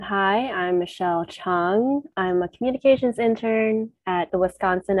Hi, I'm Michelle Chung. I'm a communications intern at the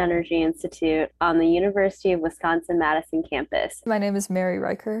Wisconsin Energy Institute on the University of Wisconsin-Madison campus. My name is Mary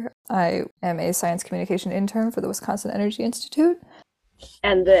Riker. I am a science communication intern for the Wisconsin Energy Institute.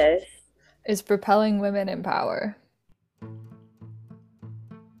 And this Is propelling women in power.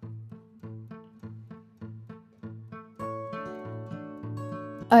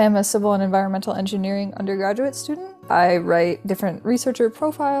 I am a civil and environmental engineering undergraduate student. I write different researcher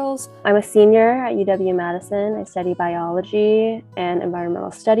profiles. I'm a senior at UW-Madison. I study biology and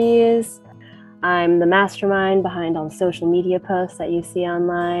environmental studies. I'm the mastermind behind all the social media posts that you see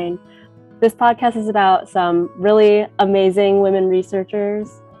online. This podcast is about some really amazing women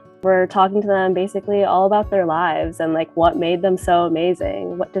researchers. We're talking to them basically all about their lives and what made them so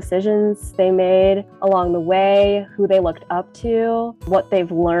amazing, what decisions they made along the way, who they looked up to, what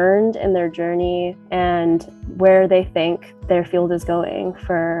they've learned in their journey, and where they think their field is going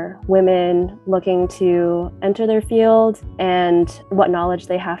for women looking to enter their field and what knowledge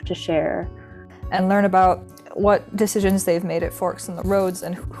they have to share. And learn about what decisions they've made at forks in the roads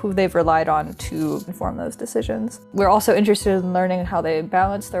and who they've relied on to inform those decisions. We're also interested in learning how they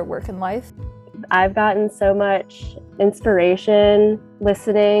balance their work and life. I've gotten so much inspiration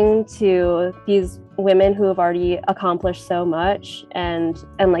listening to these women who have already accomplished so much and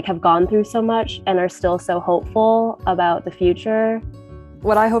have gone through so much and are still so hopeful about the future.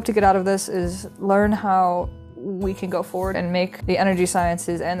 What I hope to get out of this is learn how we can go forward and make the energy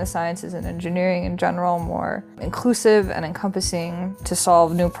sciences and the sciences and engineering in general more inclusive and encompassing to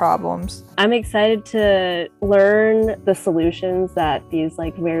solve new problems. I'm excited to learn the solutions that these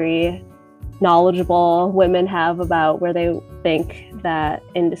very knowledgeable women have about where they think that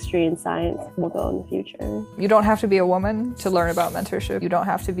industry and science will go in the future. You don't have to be a woman to learn about mentorship. You don't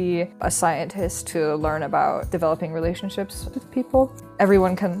have to be a scientist to learn about developing relationships with people.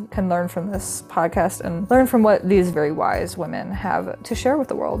 Everyone can learn from this podcast and learn from what these very wise women have to share with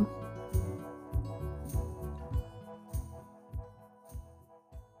the world.